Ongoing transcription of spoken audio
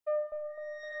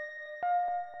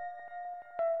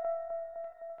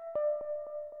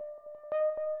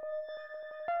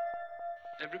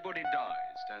Everybody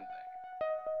dies, don't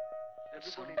they?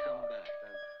 Everybody come back,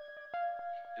 don't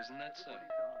they? Isn't that so?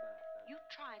 You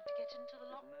tried to get into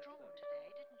the locked drawer today,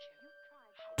 didn't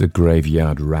you? The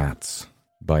Graveyard Rats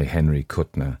by Henry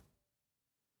Kuttner.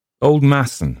 Old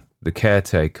Masson, the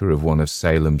caretaker of one of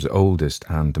Salem's oldest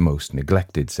and most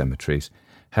neglected cemeteries,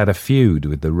 had a feud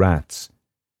with the rats.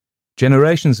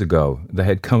 Generations ago, they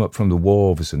had come up from the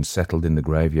wharves and settled in the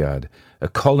graveyard, a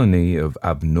colony of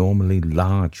abnormally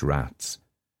large rats.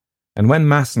 And when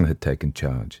Masson had taken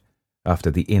charge,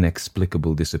 after the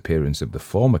inexplicable disappearance of the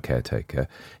former caretaker,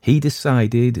 he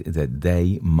decided that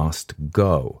they must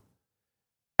go.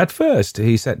 At first,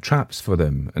 he set traps for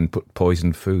them and put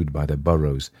poisoned food by their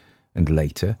burrows, and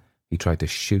later he tried to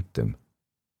shoot them.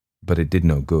 But it did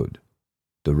no good.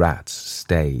 The rats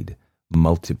stayed,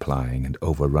 multiplying and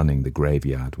overrunning the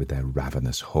graveyard with their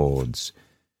ravenous hordes.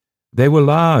 They were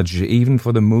large even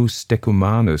for the Mus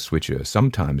decumanus, which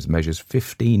sometimes measures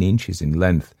 15 inches in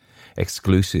length,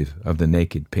 exclusive of the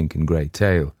naked pink and grey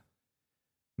tail.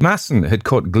 Masson had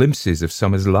caught glimpses of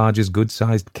some as large as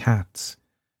good-sized cats,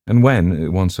 and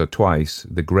when, once or twice,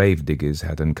 the grave-diggers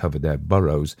had uncovered their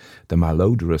burrows, the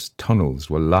malodorous tunnels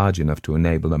were large enough to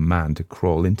enable a man to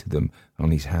crawl into them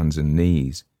on his hands and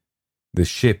knees. The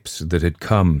ships that had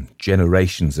come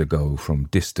generations ago from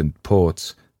distant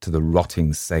ports to the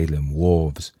rotting Salem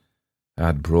wharves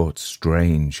had brought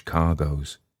strange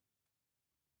cargoes.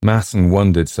 Masson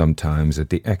wondered sometimes at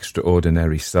the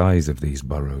extraordinary size of these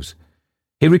burrows.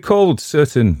 He recalled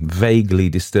certain vaguely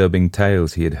disturbing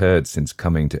tales he had heard since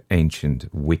coming to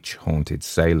ancient, witch-haunted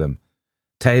Salem,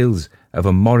 tales of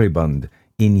a moribund,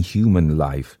 inhuman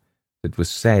life that was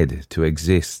said to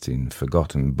exist in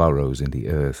forgotten burrows in the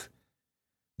earth.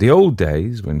 The old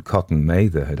days when Cotton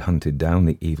Mather had hunted down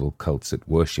the evil cults that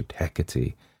worshipped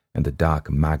Hecate and the dark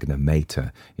Magna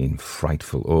Mater in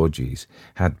frightful orgies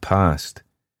had passed,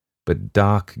 but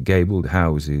dark gabled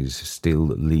houses still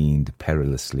leaned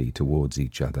perilously towards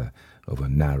each other over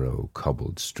narrow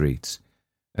cobbled streets,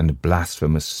 and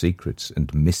blasphemous secrets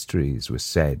and mysteries were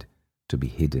said to be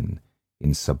hidden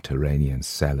in subterranean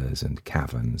cellars and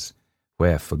caverns,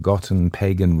 where forgotten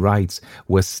pagan rites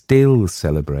were still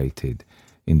celebrated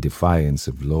in defiance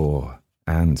of law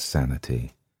and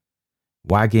sanity.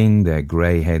 Wagging their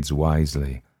grey heads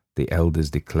wisely, the elders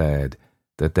declared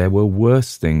that there were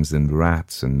worse things than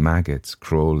rats and maggots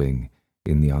crawling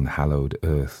in the unhallowed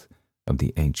earth of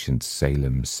the ancient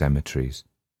Salem cemeteries.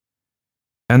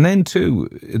 And then, too,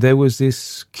 there was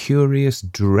this curious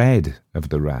dread of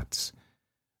the rats.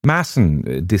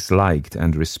 Masson disliked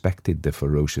and respected the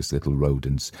ferocious little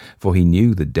rodents, for he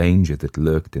knew the danger that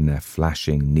lurked in their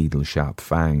flashing, needle-sharp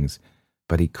fangs,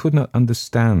 but he could not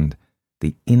understand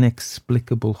the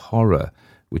inexplicable horror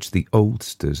which the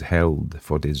oldsters held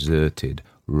for deserted,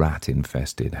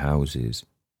 rat-infested houses.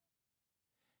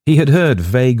 He had heard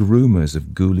vague rumours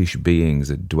of ghoulish beings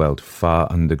that dwelt far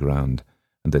underground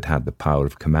and that had the power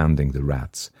of commanding the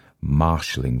rats,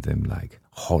 marshalling them like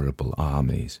horrible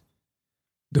armies.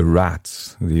 The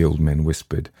rats, the old men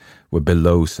whispered, were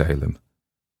below Salem.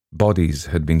 Bodies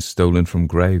had been stolen from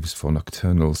graves for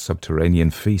nocturnal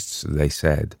subterranean feasts, they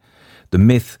said. The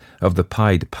myth of the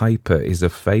Pied Piper is a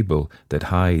fable that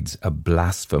hides a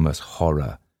blasphemous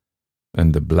horror,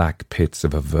 and the black pits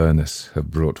of Avernus have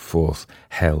brought forth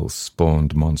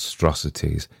hell-spawned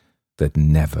monstrosities that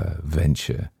never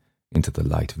venture into the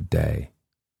light of day.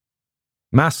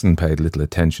 Masson paid little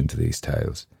attention to these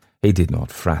tales. He did not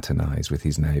fraternize with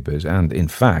his neighbours, and, in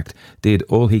fact, did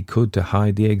all he could to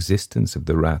hide the existence of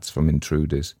the rats from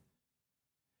intruders.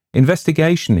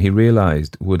 Investigation, he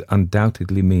realized, would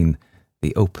undoubtedly mean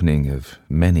the opening of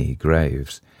many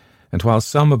graves, and while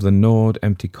some of the gnawed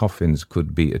empty coffins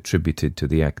could be attributed to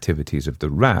the activities of the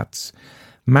rats,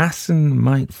 Masson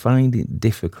might find it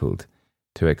difficult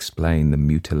to explain the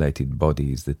mutilated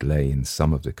bodies that lay in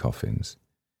some of the coffins.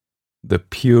 The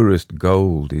purest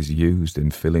gold is used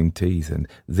in filling teeth, and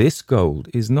this gold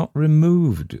is not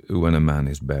removed when a man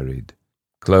is buried.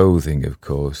 Clothing, of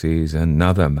course, is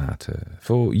another matter,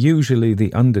 for usually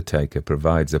the undertaker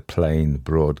provides a plain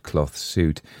broadcloth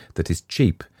suit that is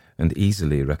cheap and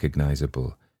easily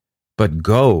recognizable. But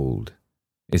gold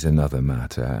is another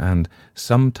matter, and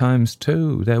sometimes,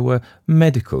 too, there were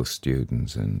medical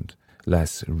students and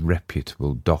less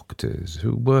reputable doctors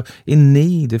who were in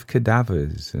need of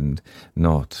cadavers and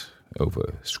not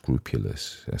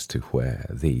over-scrupulous as to where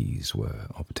these were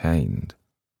obtained.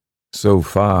 So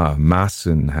far,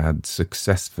 Masson had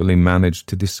successfully managed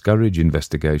to discourage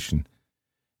investigation.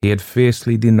 He had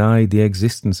fiercely denied the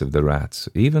existence of the rats,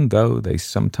 even though they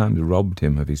sometimes robbed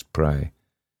him of his prey.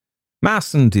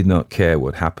 Masson did not care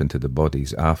what happened to the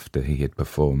bodies after he had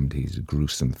performed his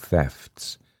gruesome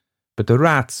thefts, but the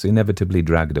rats inevitably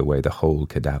dragged away the whole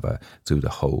cadaver through the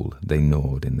hole they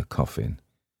gnawed in the coffin.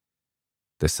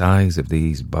 The size of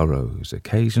these burrows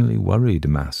occasionally worried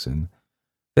Masson.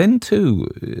 Then, too,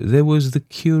 there was the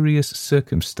curious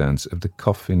circumstance of the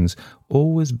coffins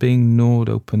always being gnawed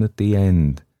open at the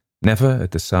end, never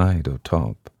at the side or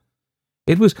top.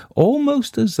 It was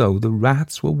almost as though the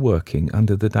rats were working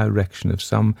under the direction of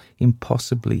some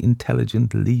impossibly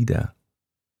intelligent leader.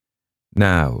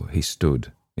 Now he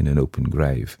stood in an open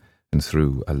grave and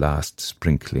threw a last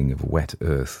sprinkling of wet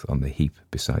earth on the heap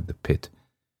beside the pit.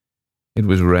 It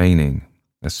was raining,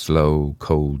 a slow,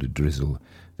 cold drizzle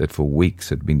that for weeks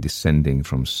had been descending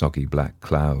from soggy black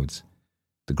clouds.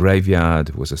 The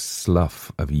graveyard was a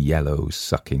slough of yellow,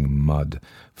 sucking mud,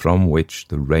 from which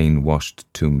the rain-washed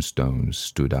tombstones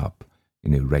stood up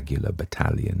in irregular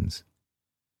battalions.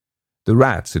 The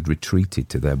rats had retreated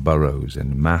to their burrows,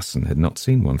 and Masson had not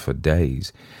seen one for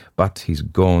days, but his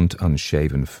gaunt,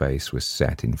 unshaven face was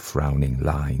set in frowning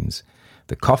lines.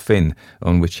 The coffin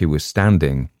on which he was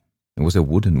standing was a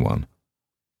wooden one.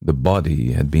 The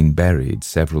body had been buried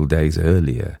several days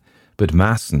earlier, but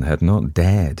Masson had not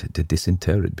dared to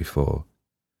disinter it before.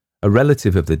 A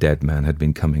relative of the dead man had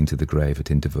been coming to the grave at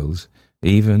intervals,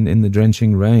 even in the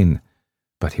drenching rain,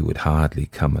 but he would hardly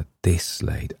come at this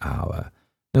late hour,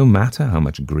 no matter how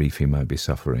much grief he might be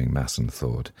suffering, Masson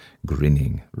thought,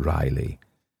 grinning wryly.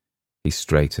 He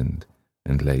straightened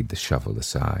and laid the shovel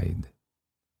aside.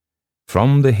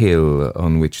 From the hill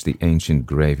on which the ancient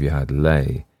graveyard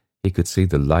lay, he could see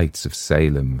the lights of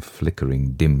Salem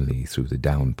flickering dimly through the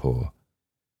downpour.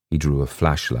 He drew a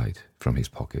flashlight from his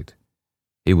pocket.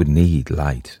 He would need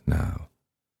light now.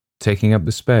 Taking up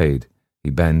the spade,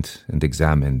 he bent and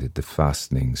examined the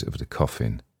fastenings of the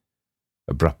coffin.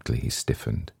 Abruptly he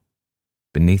stiffened.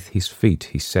 Beneath his feet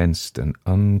he sensed an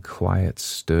unquiet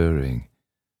stirring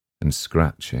and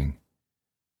scratching,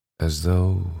 as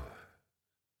though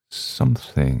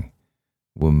something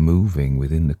were moving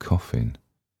within the coffin.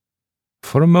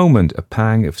 For a moment a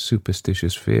pang of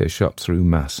superstitious fear shot through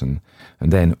Masson,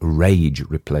 and then rage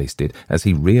replaced it as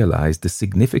he realized the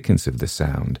significance of the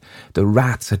sound. The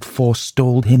rats had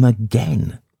forestalled him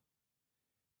again.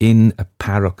 In a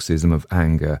paroxysm of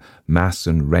anger,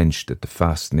 Masson wrenched at the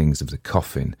fastenings of the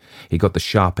coffin. He got the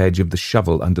sharp edge of the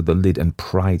shovel under the lid and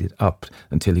pried it up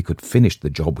until he could finish the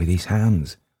job with his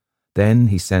hands. Then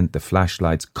he sent the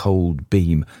flashlight's cold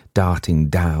beam darting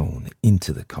down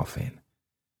into the coffin.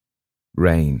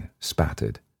 Rain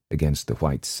spattered against the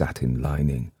white satin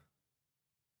lining.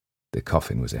 The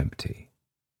coffin was empty.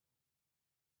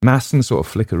 Masson saw a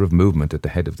flicker of movement at the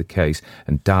head of the case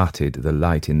and darted the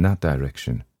light in that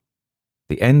direction.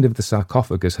 The end of the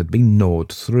sarcophagus had been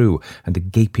gnawed through, and a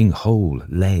gaping hole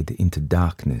led into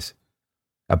darkness.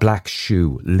 A black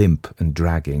shoe, limp and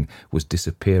dragging, was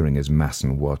disappearing as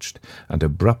Masson watched, and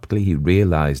abruptly he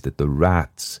realized that the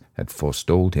rats had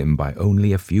forestalled him by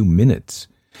only a few minutes.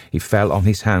 He fell on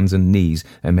his hands and knees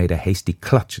and made a hasty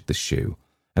clutch at the shoe,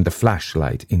 and the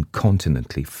flashlight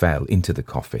incontinently fell into the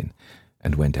coffin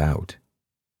and went out.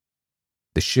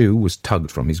 The shoe was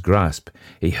tugged from his grasp.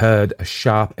 He heard a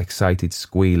sharp, excited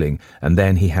squealing, and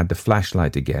then he had the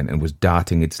flashlight again and was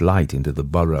darting its light into the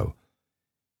burrow.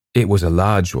 It was a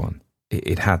large one.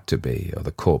 It had to be, or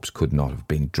the corpse could not have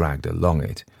been dragged along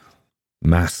it.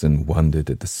 Masson wondered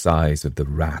at the size of the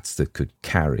rats that could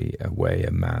carry away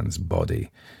a man's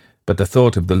body, but the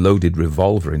thought of the loaded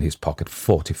revolver in his pocket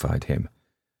fortified him.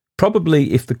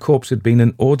 Probably if the corpse had been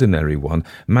an ordinary one,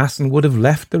 Masson would have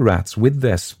left the rats with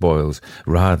their spoils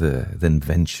rather than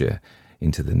venture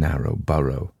into the narrow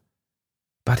burrow.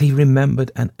 But he remembered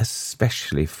an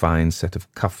especially fine set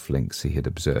of cufflinks he had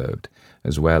observed,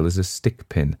 as well as a stick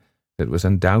pin that was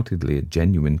undoubtedly a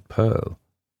genuine pearl.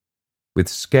 With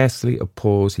scarcely a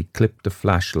pause he clipped the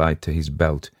flashlight to his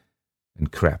belt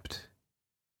and crept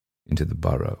into the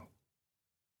burrow.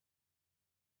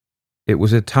 It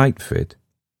was a tight fit,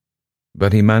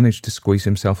 but he managed to squeeze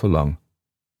himself along.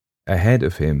 Ahead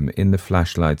of him, in the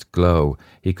flashlight's glow,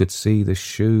 he could see the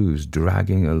shoes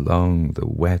dragging along the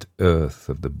wet earth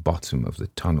of the bottom of the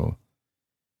tunnel.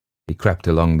 He crept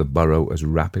along the burrow as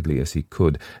rapidly as he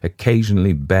could,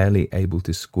 occasionally barely able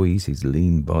to squeeze his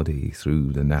lean body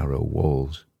through the narrow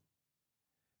walls.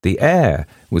 The air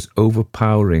was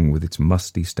overpowering with its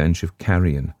musty stench of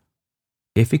carrion.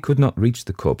 If he could not reach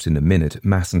the corpse in a minute,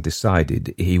 Masson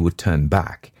decided he would turn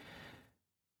back.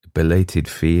 Belated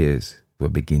fears were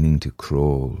beginning to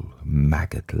crawl,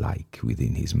 maggot-like,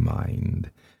 within his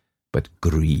mind, but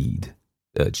greed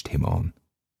urged him on.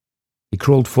 He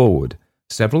crawled forward,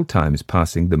 several times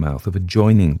passing the mouth of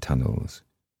adjoining tunnels.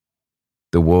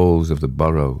 The walls of the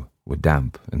burrow were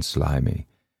damp and slimy,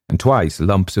 and twice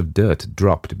lumps of dirt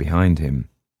dropped behind him.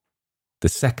 The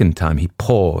second time he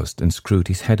paused and screwed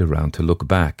his head around to look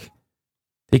back.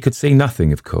 He could see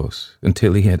nothing, of course,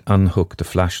 until he had unhooked a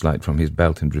flashlight from his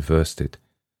belt and reversed it.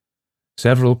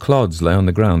 Several clods lay on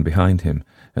the ground behind him,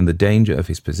 and the danger of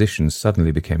his position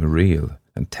suddenly became real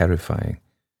and terrifying.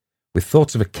 With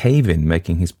thoughts of a cave-in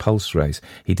making his pulse race,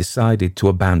 he decided to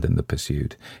abandon the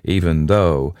pursuit, even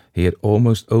though he had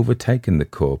almost overtaken the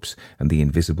corpse and the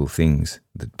invisible things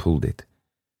that pulled it.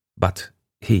 But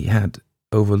he had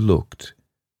overlooked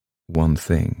one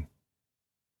thing.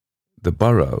 The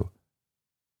burrow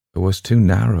was too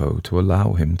narrow to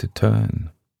allow him to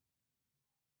turn.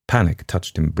 Panic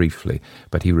touched him briefly,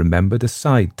 but he remembered a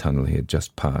side tunnel he had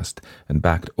just passed and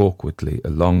backed awkwardly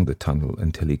along the tunnel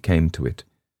until he came to it.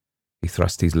 He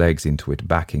thrust his legs into it,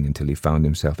 backing until he found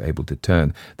himself able to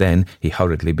turn. Then he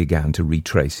hurriedly began to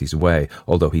retrace his way,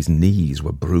 although his knees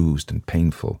were bruised and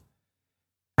painful.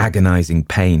 Agonizing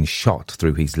pain shot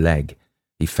through his leg.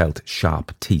 He felt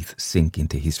sharp teeth sink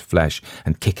into his flesh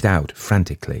and kicked out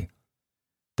frantically.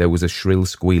 There was a shrill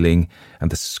squealing and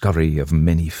the scurry of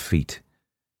many feet.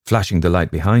 Flashing the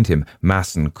light behind him,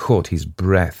 Masson caught his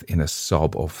breath in a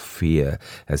sob of fear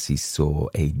as he saw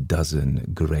a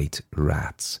dozen great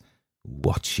rats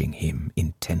watching him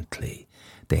intently,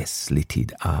 their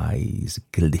slitted eyes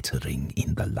glittering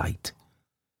in the light.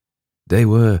 They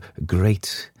were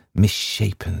great,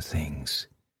 misshapen things,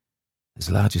 as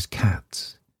large as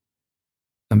cats,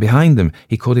 and behind them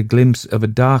he caught a glimpse of a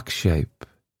dark shape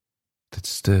that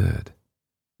stirred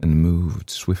and moved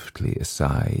swiftly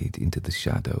aside into the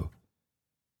shadow,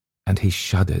 and he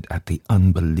shuddered at the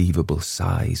unbelievable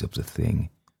size of the thing.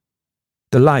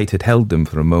 The light had held them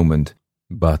for a moment,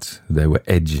 but they were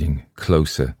edging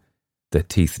closer, their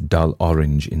teeth dull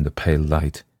orange in the pale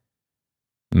light.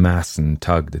 Masson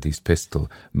tugged at his pistol,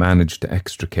 managed to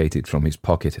extricate it from his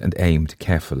pocket, and aimed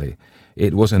carefully.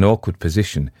 It was an awkward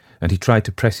position, and he tried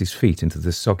to press his feet into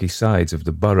the soggy sides of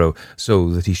the burrow so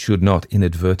that he should not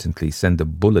inadvertently send a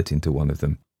bullet into one of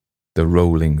them. The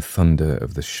rolling thunder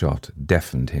of the shot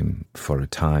deafened him for a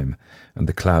time, and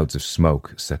the clouds of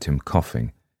smoke set him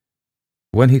coughing.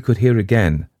 When he could hear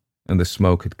again, and the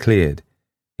smoke had cleared,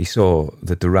 he saw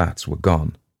that the rats were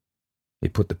gone. He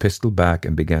put the pistol back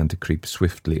and began to creep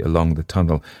swiftly along the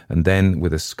tunnel, and then,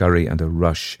 with a scurry and a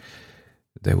rush,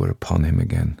 they were upon him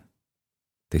again.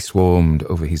 They swarmed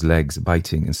over his legs,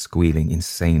 biting and squealing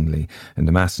insanely,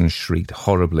 and Masson shrieked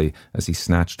horribly as he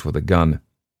snatched for the gun.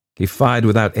 He fired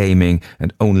without aiming,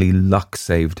 and only luck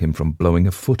saved him from blowing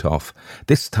a foot off.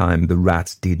 This time the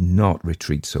rats did not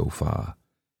retreat so far,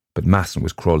 but Masson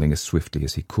was crawling as swiftly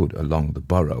as he could along the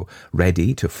burrow,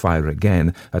 ready to fire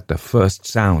again at the first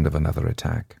sound of another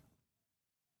attack.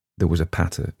 There was a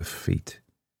patter of feet,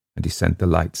 and he sent the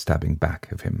light stabbing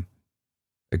back of him.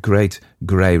 A great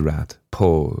grey rat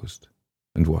paused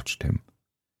and watched him.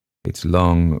 Its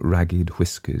long, ragged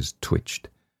whiskers twitched,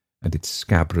 and its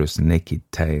scabrous, naked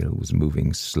tail was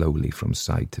moving slowly from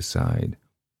side to side.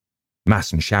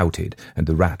 Masson shouted, and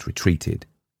the rat retreated.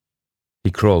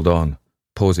 He crawled on,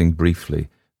 pausing briefly,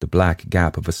 the black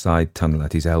gap of a side tunnel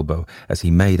at his elbow, as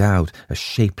he made out a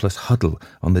shapeless huddle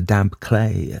on the damp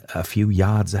clay a few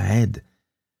yards ahead.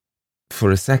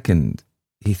 For a second,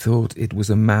 he thought it was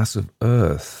a mass of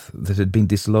earth that had been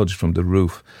dislodged from the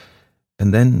roof,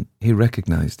 and then he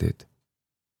recognized it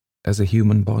as a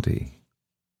human body.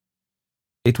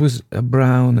 It was a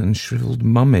brown and shriveled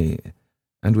mummy,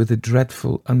 and with a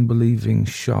dreadful, unbelieving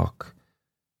shock,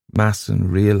 Masson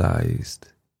realized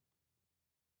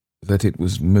that it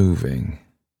was moving.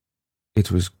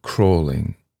 It was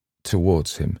crawling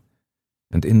towards him,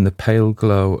 and in the pale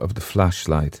glow of the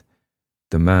flashlight,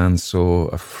 the man saw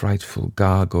a frightful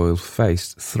gargoyle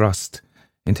face thrust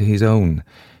into his own.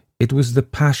 It was the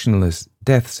passionless,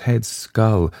 death's head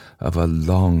skull of a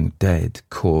long-dead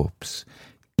corpse,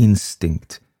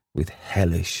 instinct with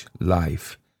hellish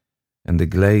life, and the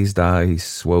glazed eyes,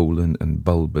 swollen and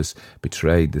bulbous,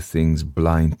 betrayed the thing's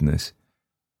blindness.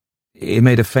 It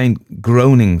made a faint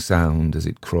groaning sound as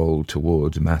it crawled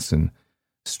towards Masson,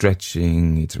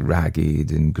 stretching its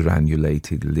ragged and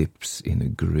granulated lips in a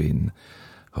grin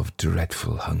of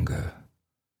dreadful hunger.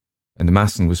 And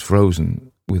Masson was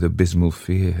frozen with abysmal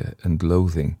fear and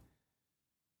loathing.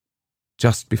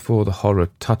 Just before the horror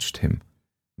touched him,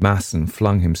 Masson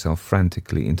flung himself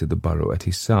frantically into the burrow at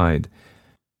his side.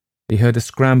 He heard a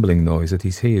scrambling noise at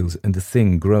his heels, and the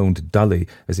thing groaned dully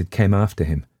as it came after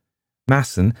him.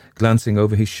 Masson, glancing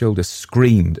over his shoulder,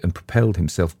 screamed and propelled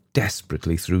himself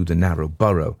desperately through the narrow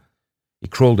burrow. He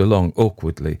crawled along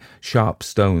awkwardly, sharp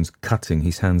stones cutting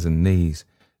his hands and knees.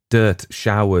 Dirt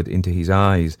showered into his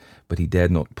eyes, but he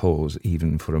dared not pause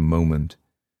even for a moment.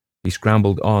 He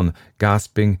scrambled on,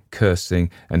 gasping, cursing,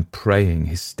 and praying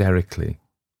hysterically.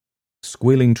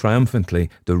 Squealing triumphantly,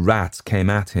 the rats came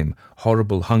at him,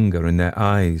 horrible hunger in their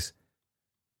eyes.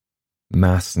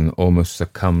 Masson almost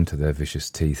succumbed to their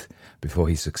vicious teeth before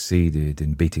he succeeded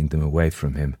in beating them away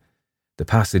from him. The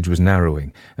passage was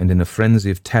narrowing, and in a frenzy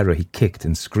of terror he kicked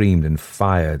and screamed and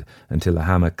fired until a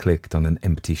hammer clicked on an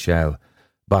empty shell.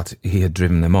 But he had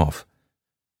driven them off.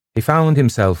 He found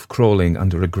himself crawling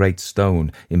under a great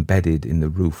stone embedded in the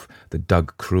roof that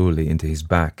dug cruelly into his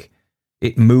back.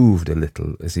 It moved a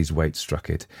little as his weight struck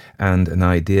it, and an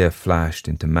idea flashed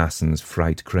into Masson's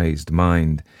fright-crazed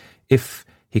mind. If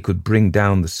he could bring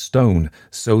down the stone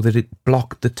so that it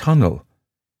blocked the tunnel.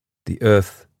 The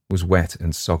earth was wet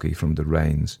and soggy from the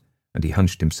rains, and he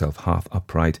hunched himself half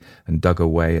upright and dug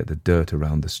away at the dirt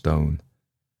around the stone.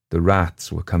 The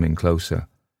rats were coming closer.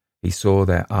 He saw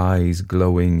their eyes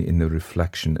glowing in the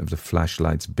reflection of the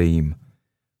flashlight's beam.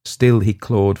 Still he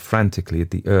clawed frantically at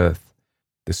the earth.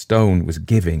 The stone was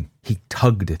giving. He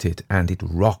tugged at it, and it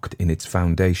rocked in its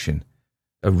foundation.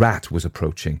 A rat was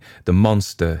approaching, the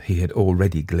monster he had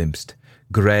already glimpsed.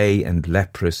 Grey and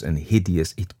leprous and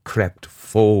hideous, it crept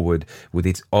forward with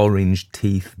its orange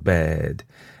teeth bared,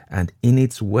 and in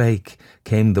its wake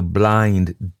came the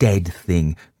blind, dead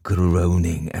thing,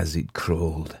 groaning as it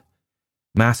crawled.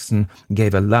 Masson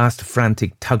gave a last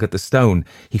frantic tug at the stone.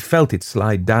 He felt it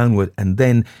slide downward, and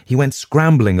then he went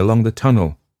scrambling along the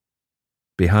tunnel.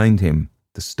 Behind him,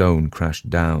 the stone crashed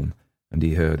down, and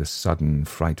he heard a sudden,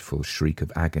 frightful shriek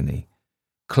of agony.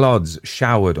 Clods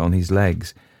showered on his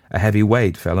legs. A heavy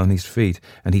weight fell on his feet,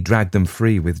 and he dragged them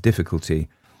free with difficulty.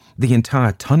 The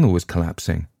entire tunnel was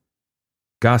collapsing.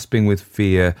 Gasping with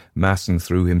fear, Masson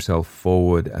threw himself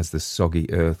forward as the soggy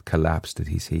earth collapsed at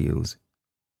his heels.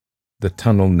 The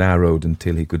tunnel narrowed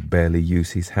until he could barely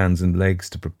use his hands and legs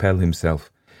to propel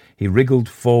himself. He wriggled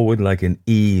forward like an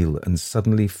eel and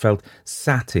suddenly felt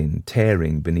satin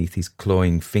tearing beneath his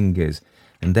clawing fingers,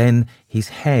 and then his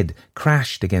head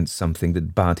crashed against something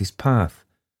that barred his path.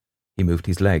 He moved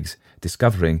his legs,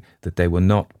 discovering that they were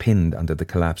not pinned under the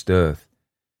collapsed earth.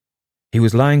 He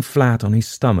was lying flat on his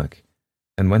stomach,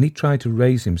 and when he tried to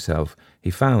raise himself, he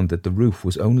found that the roof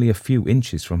was only a few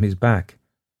inches from his back.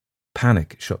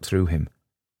 Panic shot through him.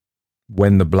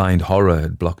 When the blind horror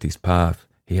had blocked his path,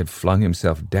 he had flung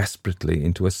himself desperately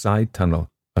into a side tunnel,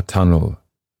 a tunnel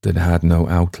that had no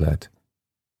outlet.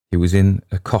 He was in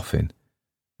a coffin,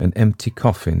 an empty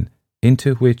coffin,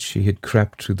 into which he had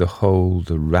crept through the hole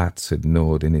the rats had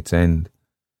gnawed in its end.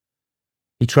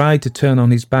 He tried to turn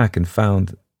on his back and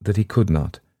found that he could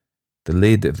not. The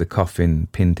lid of the coffin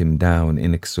pinned him down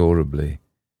inexorably.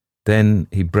 Then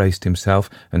he braced himself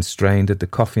and strained at the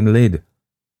coffin lid.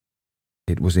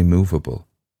 It was immovable,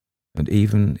 and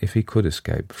even if he could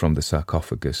escape from the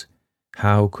sarcophagus,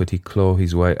 how could he claw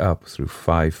his way up through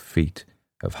 5 feet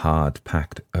of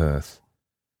hard-packed earth?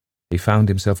 He found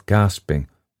himself gasping.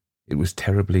 It was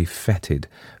terribly fetid,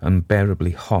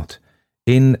 unbearably hot.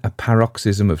 In a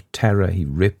paroxysm of terror, he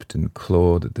ripped and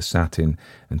clawed at the satin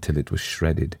until it was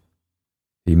shredded.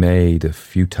 He made a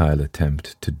futile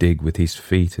attempt to dig with his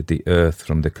feet at the earth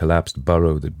from the collapsed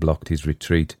burrow that blocked his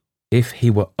retreat. If he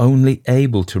were only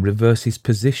able to reverse his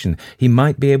position, he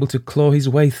might be able to claw his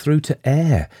way through to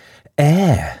air.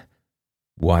 Air!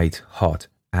 White-hot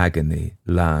agony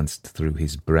lanced through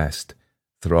his breast,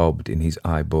 throbbed in his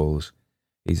eyeballs.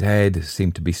 His head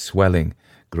seemed to be swelling,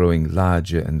 growing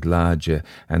larger and larger,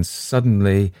 and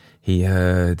suddenly he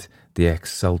heard the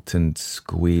exultant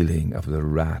squealing of the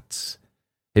rats.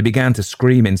 He began to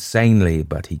scream insanely,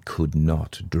 but he could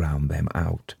not drown them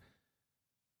out.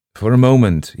 For a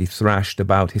moment he thrashed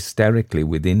about hysterically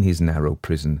within his narrow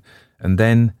prison, and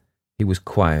then he was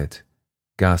quiet,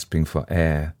 gasping for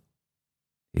air.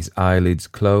 His eyelids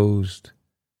closed,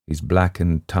 his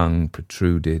blackened tongue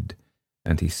protruded,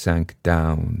 and he sank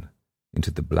down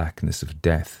into the blackness of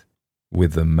death,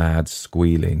 with the mad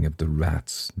squealing of the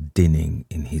rats dinning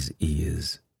in his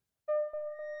ears.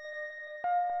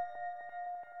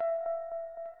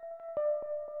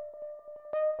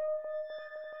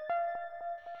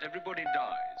 Everybody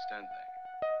dies, don't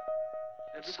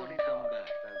they? Everybody come back,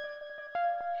 don't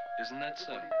they? Isn't that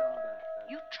so?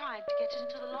 You tried to get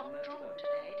into the locked room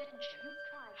today, didn't you?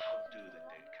 How do the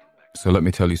dead come back? So let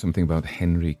me tell you something about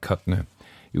Henry Kuttner.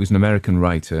 He was an American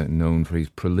writer known for his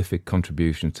prolific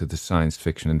contributions to the science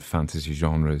fiction and fantasy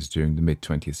genres during the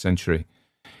mid-20th century.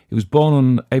 He was born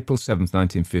on April 7th,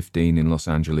 1915 in Los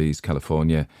Angeles,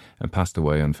 California, and passed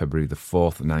away on February the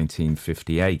 4th,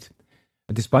 1958.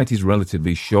 Despite his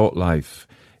relatively short life,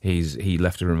 he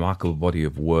left a remarkable body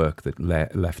of work that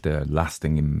left a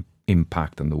lasting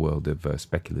impact on the world of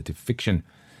speculative fiction.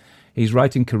 His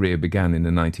writing career began in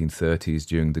the 1930s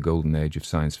during the golden age of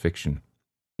science fiction.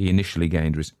 He initially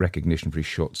gained recognition for his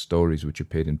short stories, which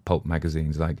appeared in pulp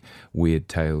magazines like Weird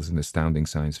Tales and Astounding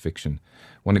Science Fiction.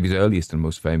 One of his earliest and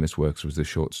most famous works was the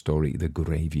short story The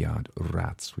Graveyard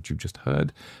Rats, which you've just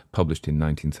heard, published in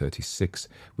 1936,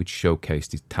 which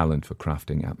showcased his talent for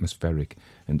crafting atmospheric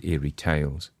and eerie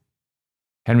tales.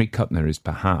 Henry Kuttner is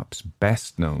perhaps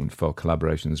best known for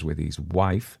collaborations with his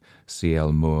wife,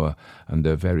 C.L. Moore,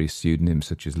 under various pseudonyms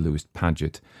such as Louis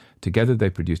Paget. Together they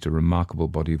produced a remarkable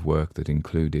body of work that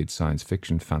included science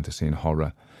fiction, fantasy and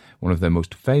horror. One of their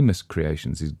most famous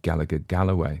creations is Gallagher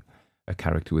Galloway, a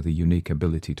character with a unique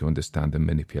ability to understand and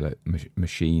manipulate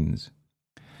machines.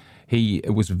 He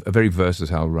was a very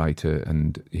versatile writer,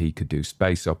 and he could do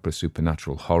space opera,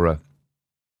 supernatural horror.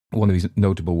 One of his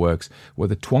notable works were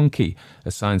The Twonky,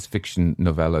 a science fiction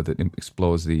novella that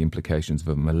explores the implications of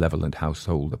a malevolent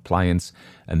household appliance,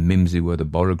 and Mimsy Were the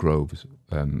Borogroves,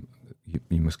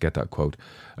 you must get that quote,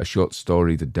 a short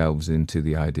story that delves into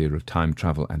the idea of time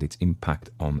travel and its impact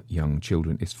on young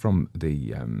children. It's from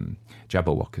the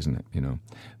Jabberwock, isn't it,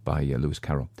 by Lewis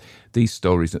Carroll. These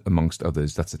stories, amongst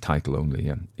others, that's the title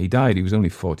only. He died, he was only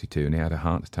 42, and he had a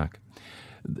heart attack.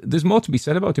 There's more to be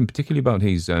said about him, particularly about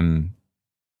his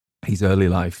early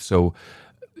life. So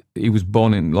he was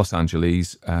born in Los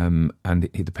Angeles, and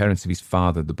the parents of his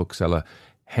father, the bookseller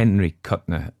Henry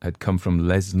Kuttner, had come from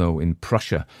Lesno in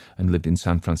Prussia and lived in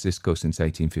San Francisco since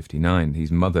 1859. His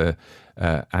mother,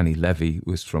 Annie Levy,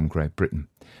 was from Great Britain.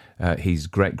 His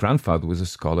great-grandfather was a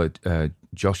scholar,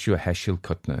 Joshua Heschel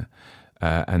Kuttner,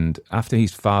 and after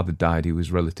his father died, he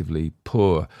was relatively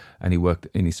poor, and he worked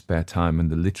in his spare time in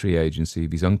the literary agency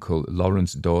of his uncle,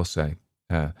 Lawrence Dorsey.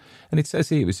 And it says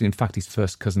here it was, in fact, his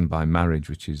first cousin by marriage,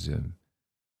 which is...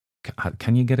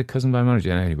 can you get a cousin by marriage?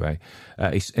 Anyway,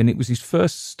 and it was his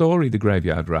first story, The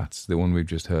Graveyard Rats, the one we've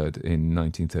just heard, in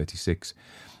 1936.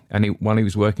 And while he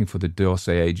was working for the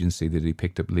Dorsey agency, that he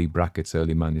picked up Lee Brackett's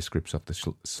early manuscripts off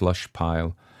the slush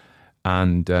pile.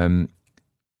 And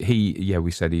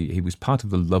he was part of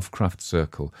the Lovecraft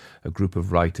Circle, a group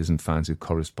of writers and fans who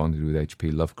corresponded with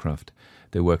H.P. Lovecraft.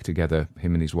 They worked together,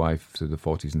 him and his wife, through the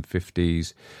 40s and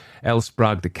 50s. L.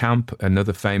 Sprague de Camp,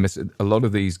 another famous... A lot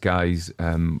of these guys,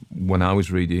 when I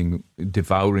was reading,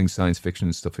 devouring science fiction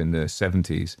and stuff in the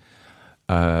 70s,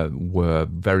 were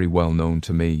very well known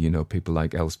to me. People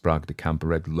like L. Sprague de Camp. I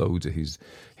read loads of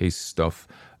his stuff.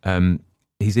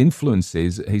 His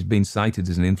influences, he's been cited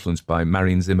as an influence by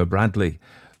Marion Zimmer Bradley,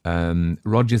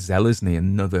 Roger Zelazny,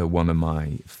 another one of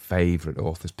my favourite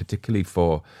authors, particularly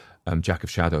for Jack of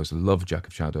Shadows. I love Jack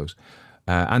of Shadows.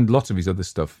 And lots of his other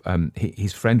stuff.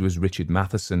 His friend was Richard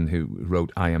Matheson, who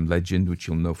wrote I Am Legend, which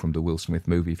you'll know from the Will Smith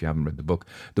movie if you haven't read the book.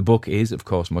 The book is, of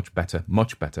course, much better.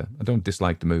 I don't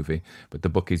dislike the movie, but the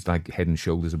book is like head and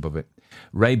shoulders above it.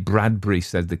 Ray Bradbury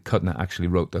said that Kuttner actually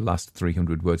wrote the last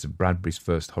 300 words of Bradbury's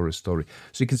first horror story.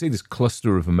 So you can see this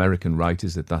cluster of American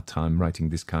writers at that time writing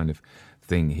this kind of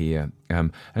thing here.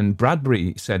 And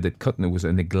Bradbury said that Kuttner was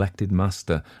a neglected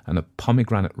master and a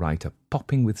pomegranate writer,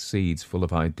 popping with seeds full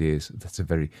of ideas. That's a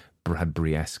very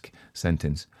Bradbury-esque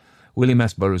sentence. William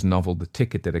S. Burroughs' novel The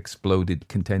Ticket That Exploded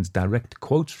contains direct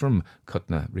quotes from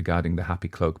Kuttner regarding the happy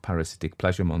cloak parasitic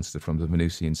pleasure monster from the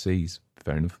Venusian seas.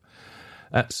 Fair enough.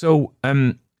 A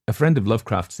friend of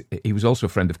Lovecraft's, he was also a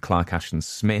friend of Clark Ashton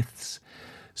Smith's.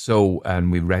 So,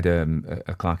 and we read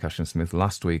a Clark Ashton Smith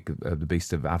last week, The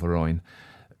Beast of Averoigne,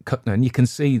 Kuttner, and you can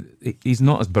see he's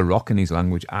not as baroque in his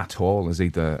language at all as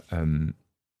either,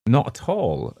 not at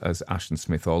all as Ashton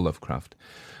Smith or Lovecraft.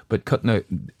 But Kuttner,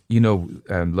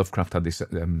 Lovecraft had this,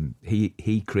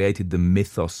 he created the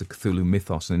mythos, the Cthulhu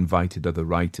mythos, and invited other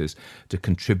writers to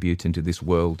contribute into this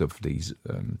world of these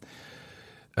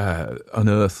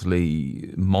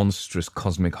unearthly, monstrous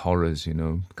cosmic horrors,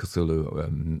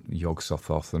 Cthulhu,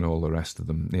 Yog-Sothoth and all the rest of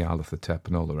them, Nyarlathotep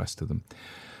and all the rest of them.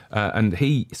 And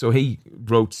he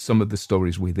wrote some of the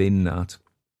stories within that.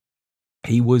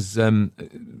 He was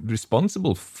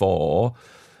responsible for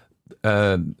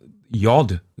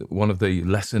Yod, one of the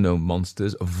lesser-known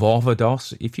monsters,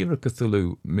 Vorvados. If you're a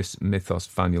Cthulhu mythos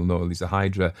fan, you'll know he's a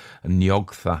Hydra, and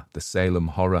Nyogtha, the Salem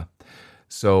horror.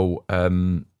 So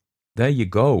there you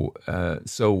go.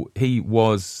 So he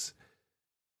was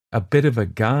a bit of a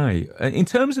guy. In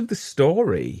terms of the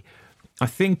story, I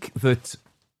think that,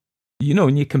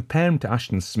 when you compare him to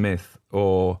Ashton Smith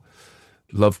or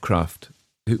Lovecraft,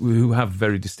 who have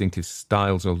very distinctive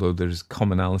styles, although there's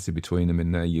commonality between them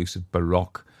in their use of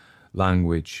Baroque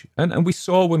language. And we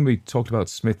saw when we talked about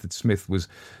Smith that Smith was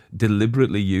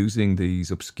deliberately using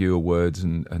these obscure words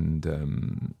and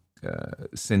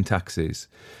syntaxes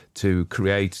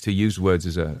to use words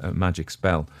as a magic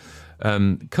spell.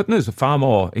 Kuttner's a far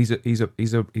more. He's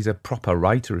a proper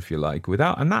writer, if you like.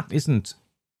 And that isn't.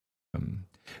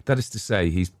 That is to say,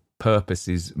 his purpose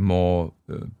is more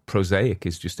prosaic,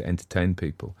 is just to entertain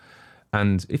people.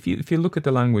 And if you look at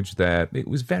the language there, it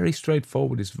was very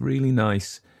straightforward. It's really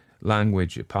nice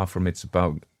language, apart from it's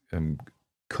about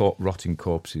rotting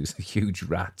corpses, huge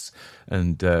rats,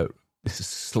 and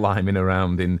sliming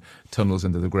around in tunnels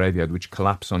under the graveyard, which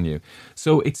collapse on you.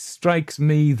 So it strikes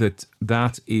me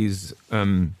that is...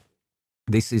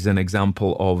 this is an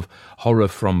example of horror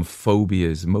from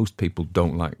phobias. Most people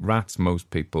don't like rats. Most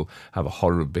people have a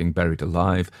horror of being buried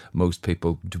alive. Most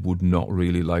people would not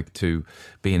really like to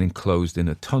be enclosed in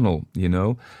a tunnel,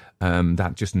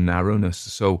 that just narrowness.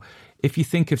 So if you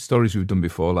think of stories we've done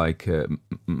before, like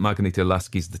Margarita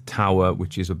Lasky's The Tower,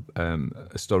 which is a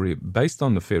story based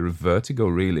on the fear of vertigo,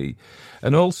 really.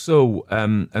 And also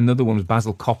another one was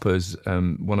Basil Copper's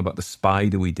one about the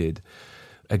spider we did.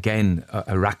 Again,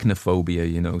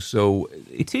 arachnophobia, So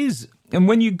it is, and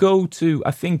when you go to,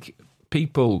 I think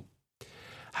people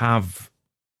have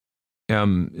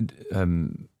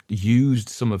used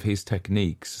some of his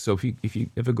techniques. So if you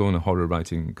ever go in a horror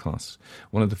writing class,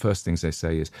 one of the first things they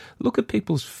say is, look at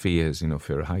people's fears,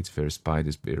 fear of heights, fear of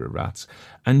spiders, fear of rats,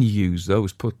 and use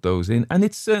those, put those in. And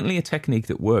it's certainly a technique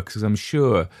that works, because I'm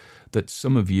sure that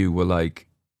some of you were like,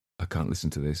 I can't listen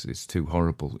to this, it's too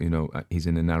horrible. He's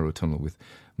in a narrow tunnel with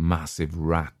massive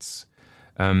rats.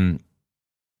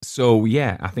 So,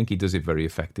 yeah, I think he does it very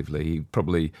effectively. He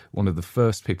probably one of the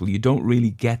first people. You don't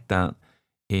really get that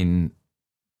in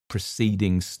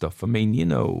preceding stuff. I mean,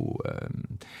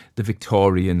 the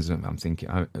Victorians, I'm thinking,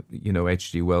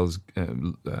 H.G. Wells,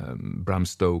 Bram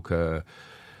Stoker,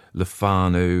 Le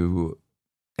Fanu,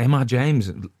 M.R.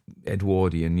 James,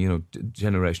 Edwardian,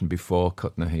 generation before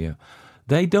Kuttner here.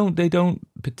 They don't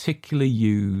particularly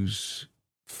use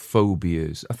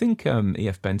phobias. I think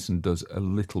E.F. Benson does a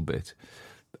little bit,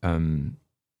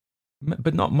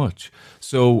 but not much.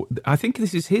 So I think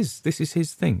this is his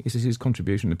thing. This is his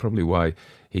contribution, and probably why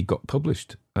he got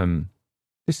published.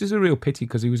 This is a real pity,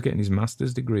 because he was getting his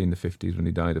master's degree in the 50s when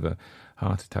he died of a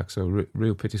heart attack. So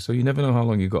real pity. So you never know how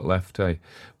long you got left, eh?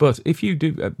 But if you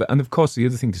do, and of course the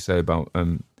other thing to say about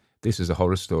this is a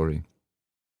horror story.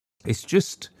 It's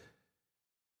just.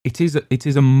 It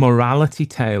is a morality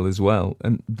tale as well,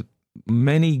 and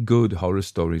many good horror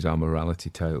stories are morality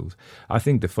tales. I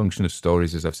think the function of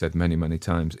stories, as I've said many, many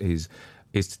times, is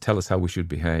to tell us how we should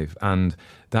behave, and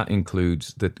that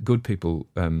includes that good people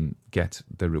get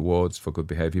the rewards for good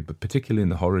behaviour, but particularly in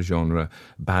the horror genre,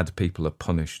 bad people are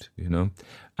punished.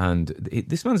 And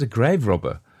this man's a grave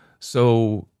robber,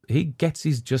 so he gets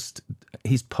his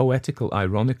poetical,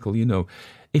 ironical.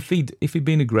 If he'd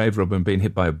been a grave robber and been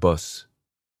hit by a bus,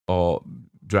 or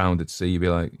drowned at sea, you'd be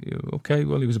like, okay,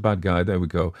 well, he was a bad guy, there we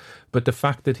go. But the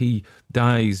fact that he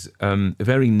dies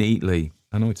very neatly,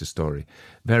 I know it's a story,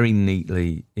 very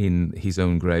neatly in his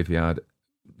own graveyard,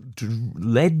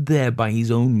 led there by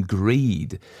his own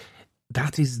greed,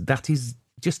 that is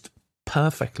just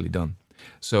perfectly done.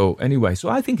 So anyway,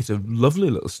 I think it's a lovely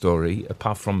little story,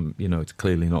 apart from, it's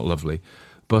clearly not lovely,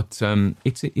 but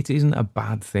it isn't a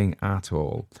bad thing at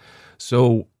all.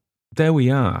 So there we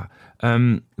are.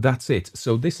 That's it.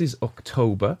 So this is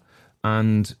October,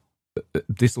 and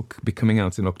this will be coming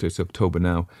out in October. It's October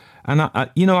now, and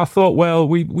I thought, well,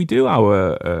 we do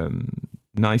our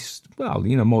nice,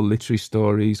 more literary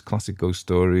stories, classic ghost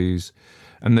stories,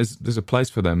 and there's a place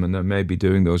for them, and I may be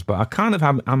doing those. But I kind of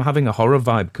I'm having a horror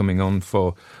vibe coming on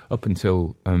for up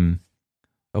until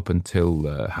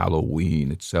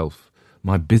Halloween itself,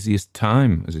 my busiest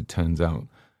time, as it turns out.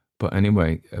 But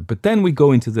anyway, but then we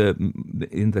go into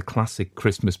the classic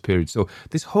Christmas period. So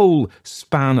this whole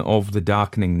span of the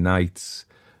darkening nights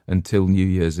until New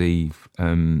Year's Eve,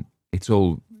 it's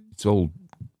all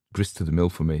grist to the mill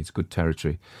for me. It's good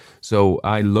territory. So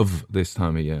I love this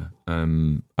time of year.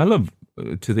 I love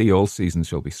to thee all seasons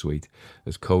shall be sweet,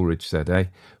 as Coleridge said, eh?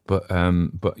 But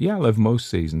yeah, I love most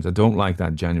seasons. I don't like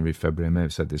that January, February. I may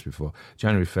have said this before.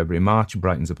 January, February, March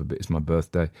brightens up a bit. It's my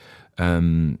birthday,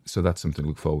 so that's something to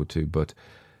look forward to. But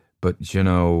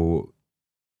January,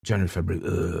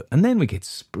 February, and then we get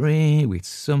spring, we get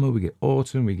summer, we get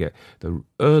autumn, we get the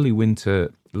early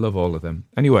winter. Love all of them.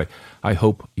 Anyway, I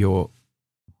hope you're.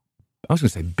 I was going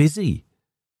to say busy.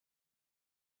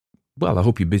 Well, I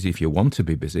hope you're busy if you want to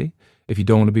be busy. If you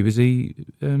don't want to be busy,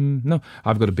 no.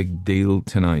 I've got a big deal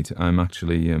tonight. I'm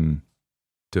actually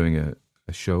doing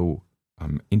a show,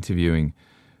 I'm interviewing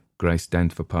Grace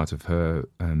Dent for part of her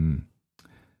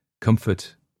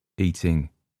comfort eating.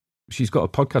 She's got a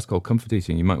podcast called Comfort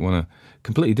Eating. You might want to,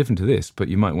 completely different to this, but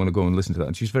you might want to go and listen to that.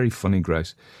 And she's very funny,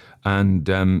 Grace.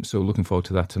 And so looking forward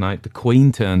to that tonight. The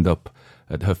Queen turned up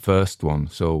at her first one.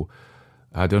 So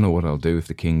I don't know what I'll do if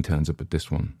the King turns up at this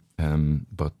one.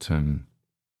 But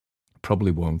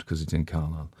probably won't because it's in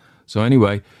Carlisle. So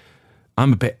anyway,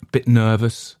 I'm a bit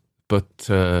nervous, but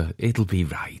it'll be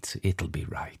right. It'll be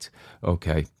right.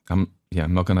 Okay. I'm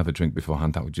not going to have a drink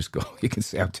beforehand. That would just go. You can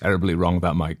see how terribly wrong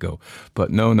that might go. But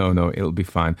no, it'll be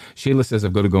fine. Sheila says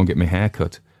I've got to go and get my hair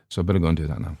cut, so I better go and do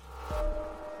that now.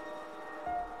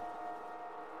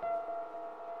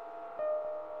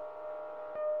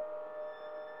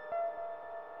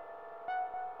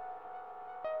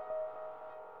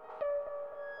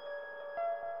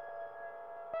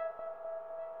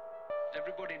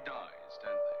 Everybody dies,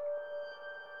 don't they?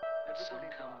 Everybody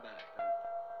come back, don't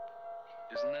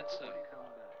they? Isn't that so? Isn't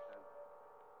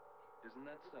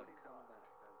that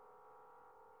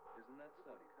so? Isn't that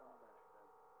so?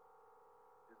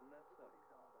 Isn't that so?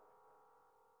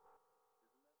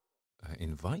 I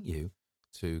invite you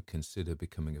to consider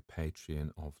becoming a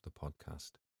Patreon of the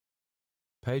podcast.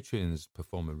 Patreons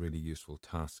perform a really useful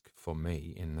task for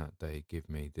me in that they give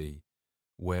me the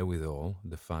wherewithal,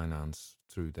 the finance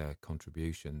through their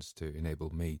contributions to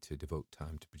enable me to devote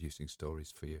time to producing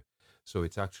stories for you. So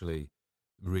it's actually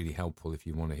really helpful if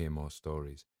you want to hear more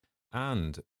stories.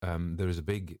 And there is a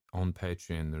big, on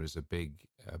Patreon, there is a big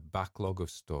backlog of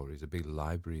stories, a big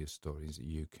library of stories that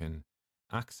you can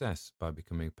access by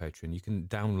becoming a Patreon. You can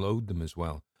download them as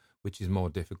well, which is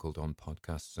more difficult on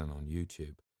podcasts and on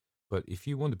YouTube. But if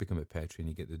you want to become a Patreon,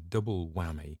 you get the double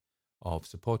whammy of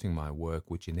supporting my work,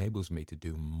 which enables me to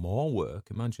do more work.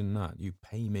 Imagine that. You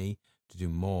pay me to do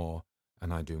more,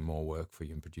 and I do more work for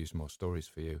you and produce more stories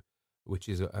for you, which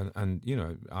is, and you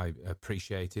know, I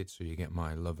appreciate it. So you get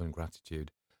my love and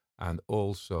gratitude. And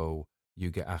also you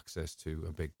get access to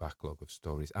a big backlog of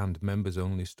stories and members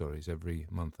only stories. Every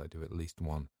month I do at least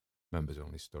one members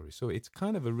only story. So it's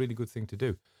kind of a really good thing to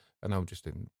do. And I would just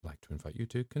like to invite you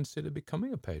to consider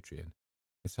becoming a Patreon.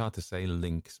 It's hard to say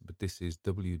links, but this is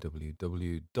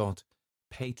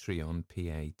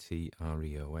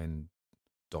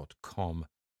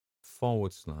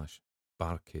www.patreon.com/Barcud,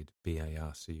 BARCUD.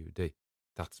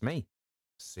 That's me.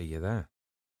 See you there.